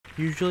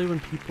Usually when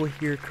people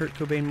hear Kurt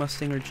Cobain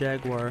Mustang or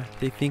Jaguar,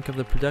 they think of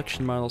the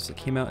production models that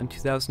came out in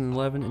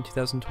 2011 and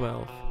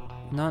 2012.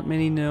 Not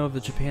many know of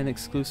the Japan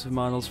exclusive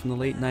models from the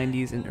late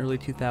 90s and early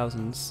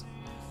 2000s.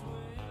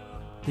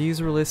 These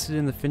were listed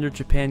in the Fender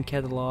Japan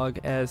catalog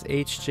as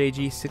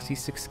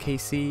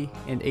HJG66KC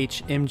and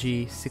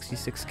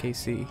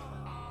HMG66KC.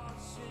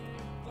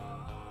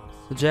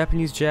 The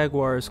Japanese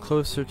Jaguar is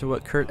closer to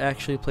what Kurt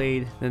actually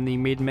played than the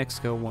Made in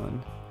Mexico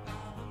one.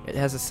 It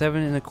has a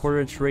 7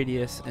 1/4 inch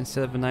radius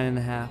instead of a 9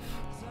 1/2.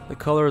 The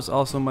color is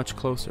also much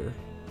closer.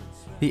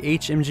 The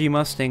HMG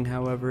Mustang,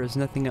 however, is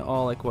nothing at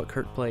all like what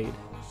Kurt played.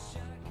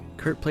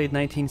 Kurt played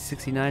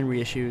 1969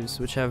 reissues,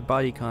 which have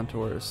body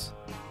contours.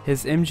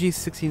 His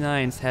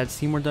MG69s had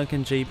Seymour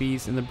Duncan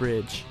JBs in the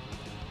bridge.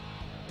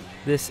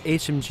 This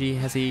HMG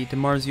has a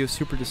DiMarzio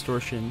Super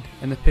Distortion,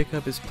 and the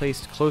pickup is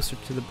placed closer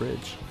to the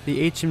bridge.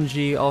 The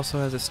HMG also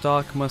has a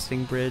stock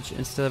Mustang bridge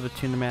instead of a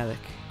Tunematic.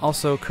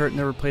 Also, Kurt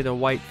never played a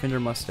white Fender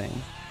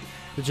Mustang.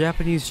 The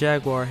Japanese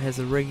Jaguar has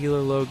a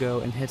regular logo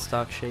and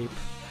headstock shape,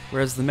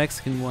 whereas the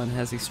Mexican one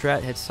has a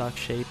Strat headstock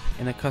shape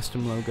and a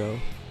custom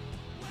logo.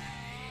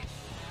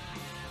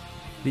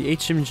 The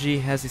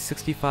HMG has a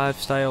 65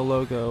 style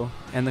logo,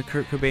 and the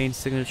Kurt Cobain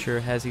signature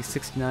has a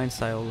 69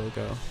 style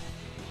logo.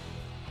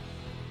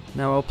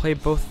 Now I'll play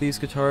both of these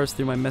guitars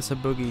through my Mesa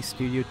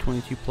Studio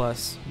 22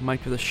 Plus,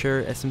 mic'd with a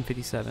Shure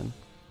SM57.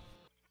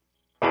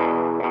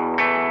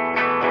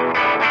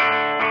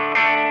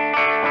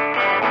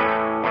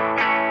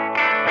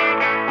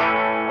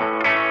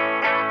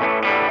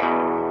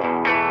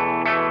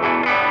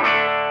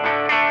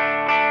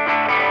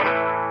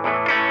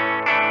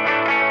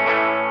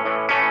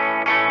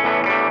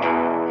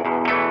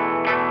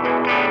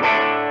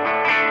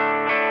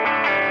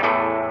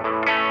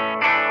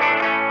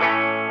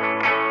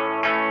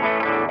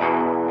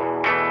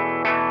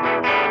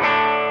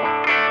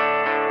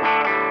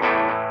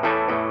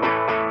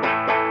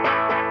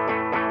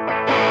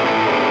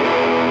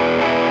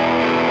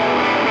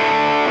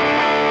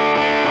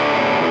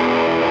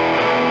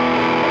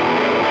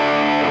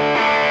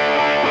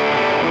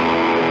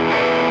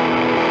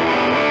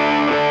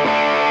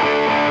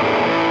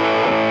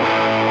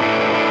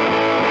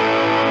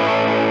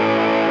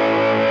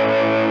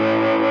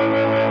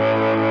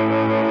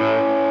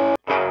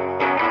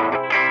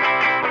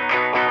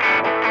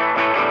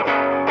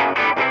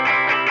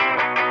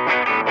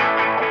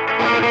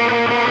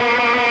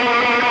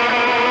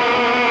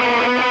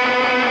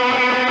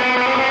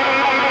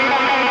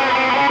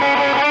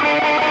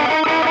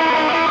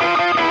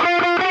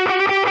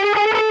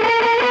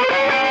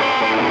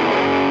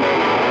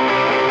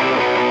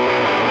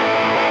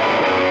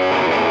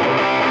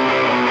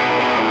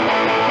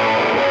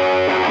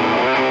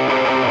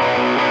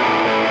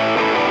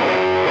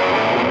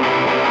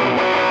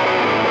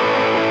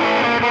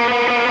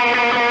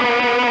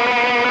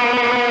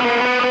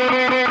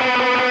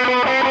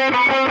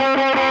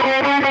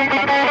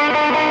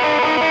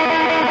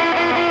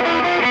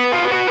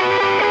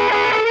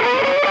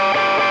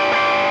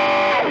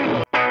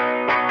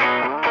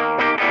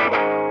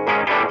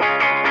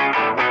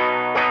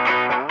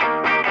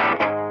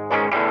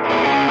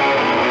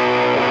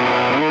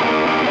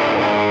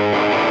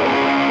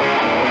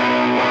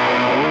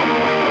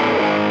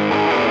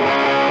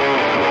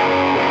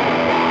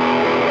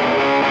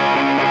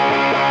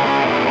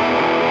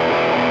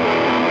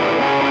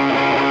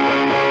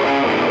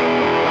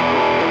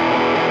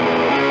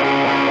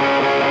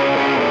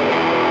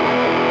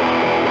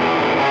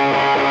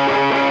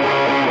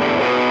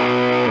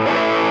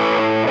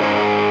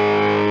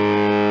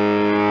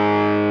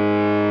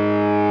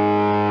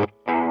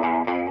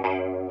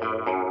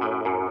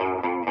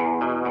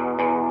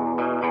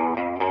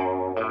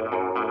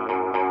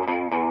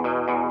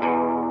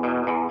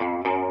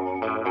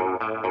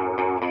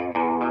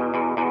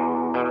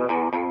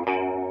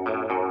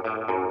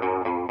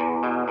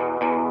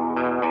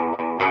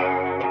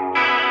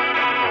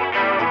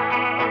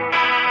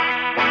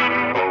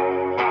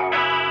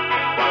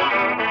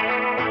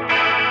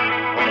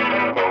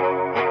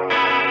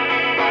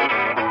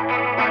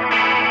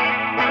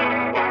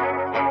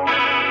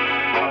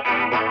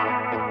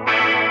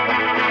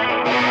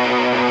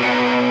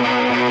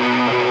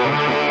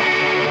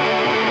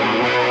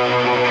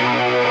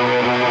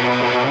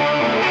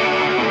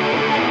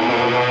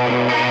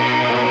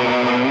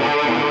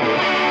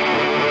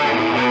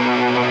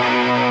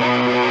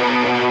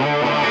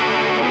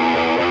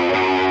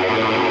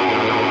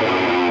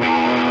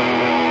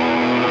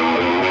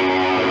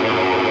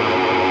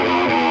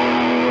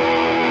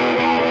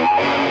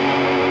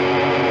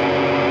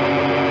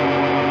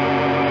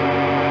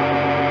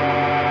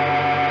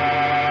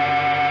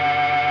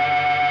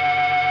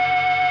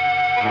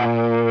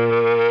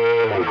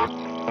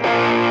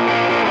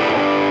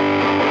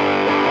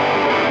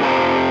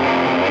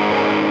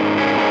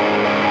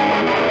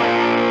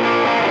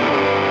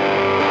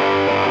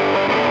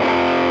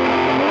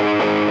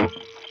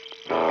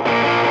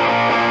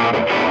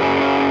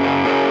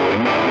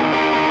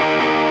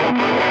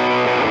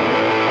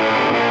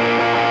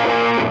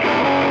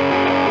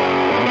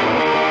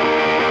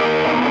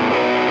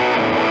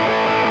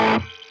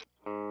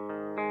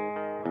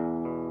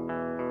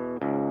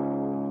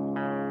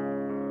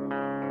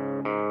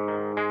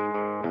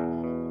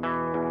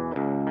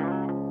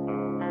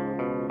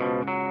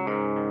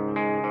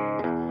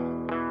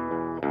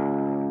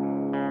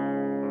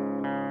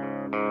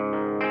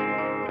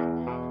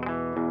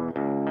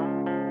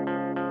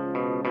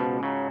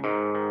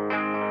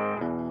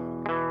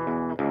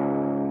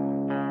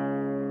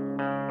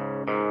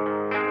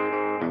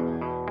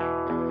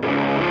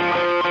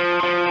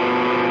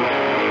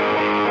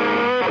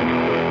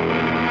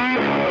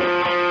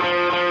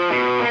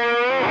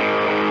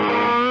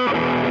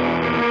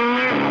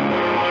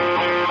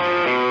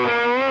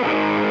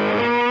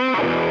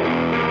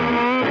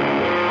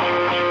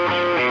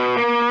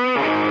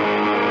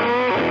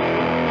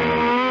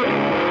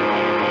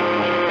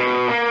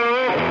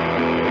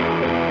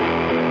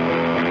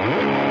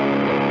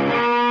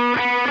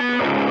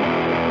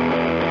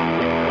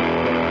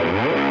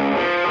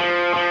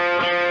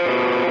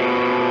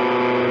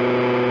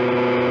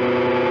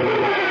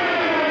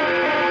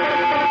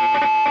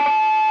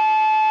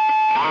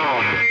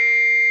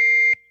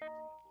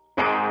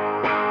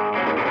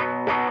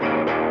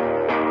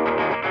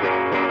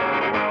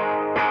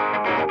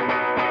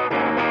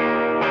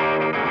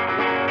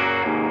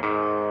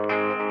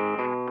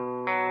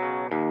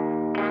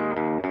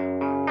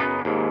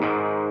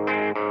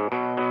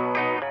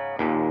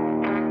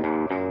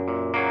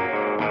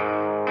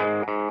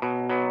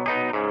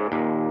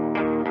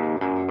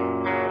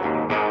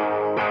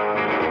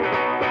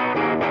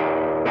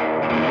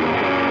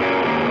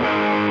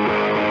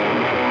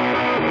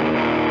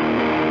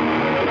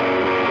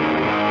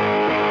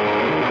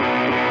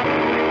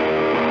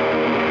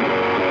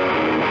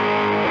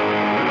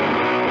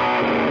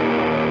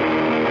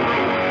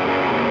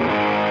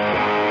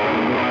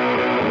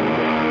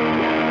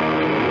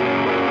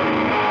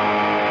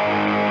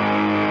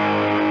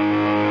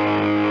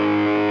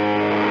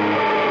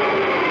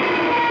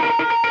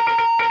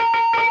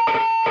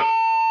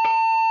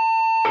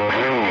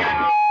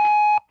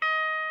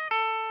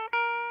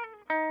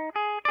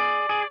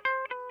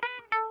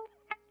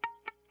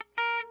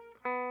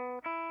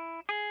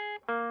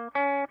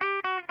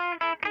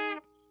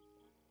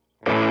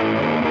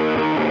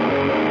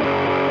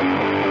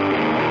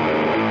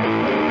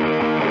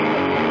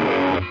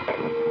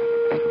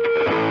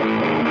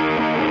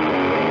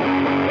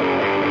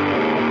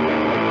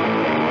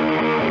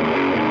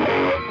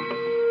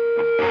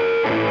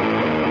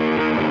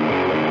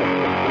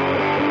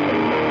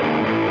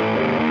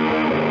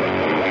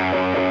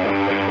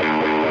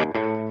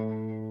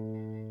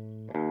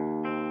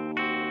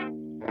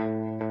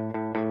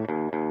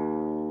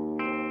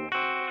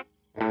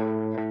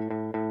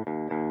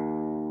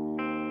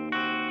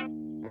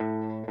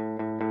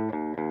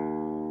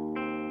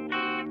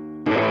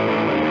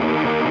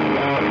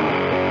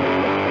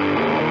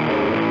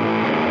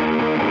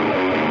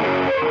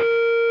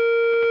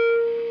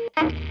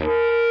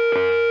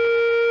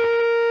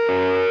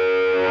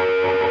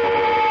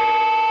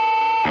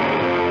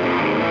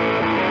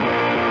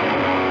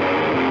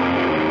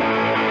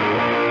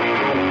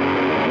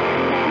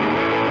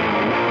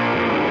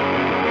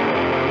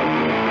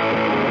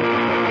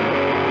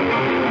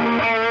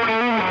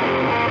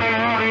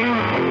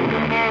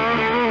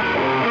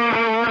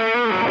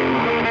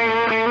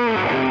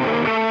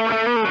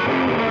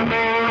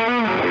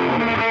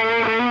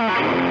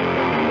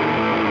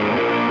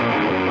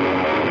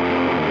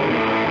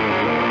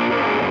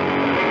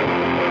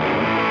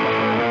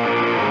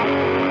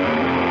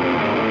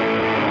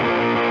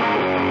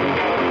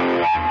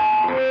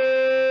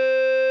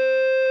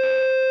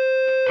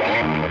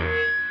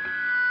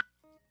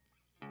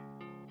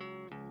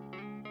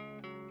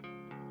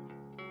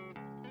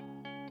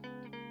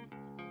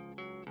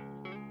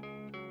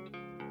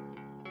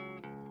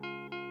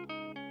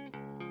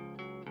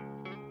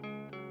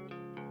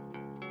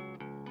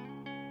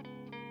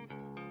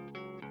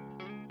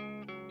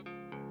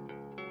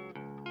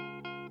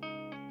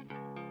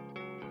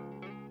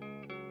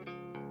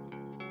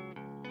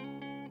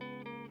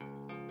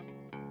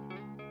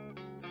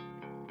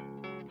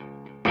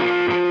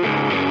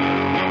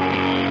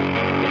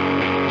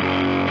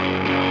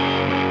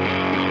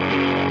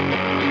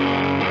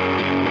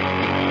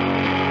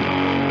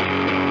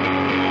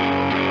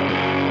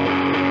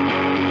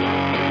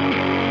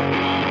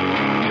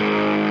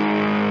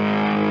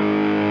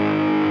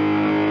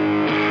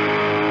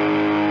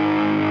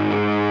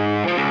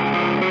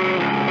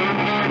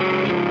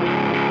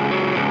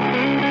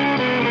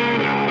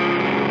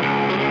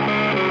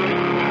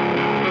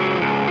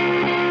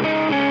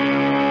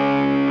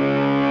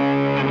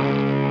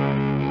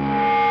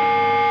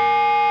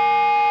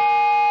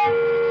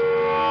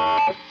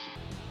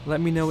 Let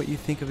me know what you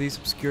think of these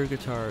obscure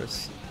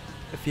guitars.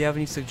 If you have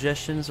any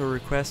suggestions or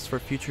requests for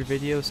future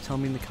videos, tell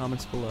me in the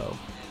comments below.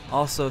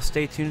 Also,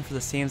 stay tuned for the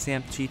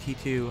SansAmp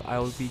GT2 I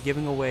will be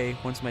giving away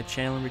once my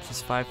channel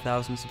reaches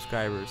 5,000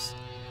 subscribers.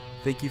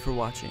 Thank you for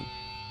watching.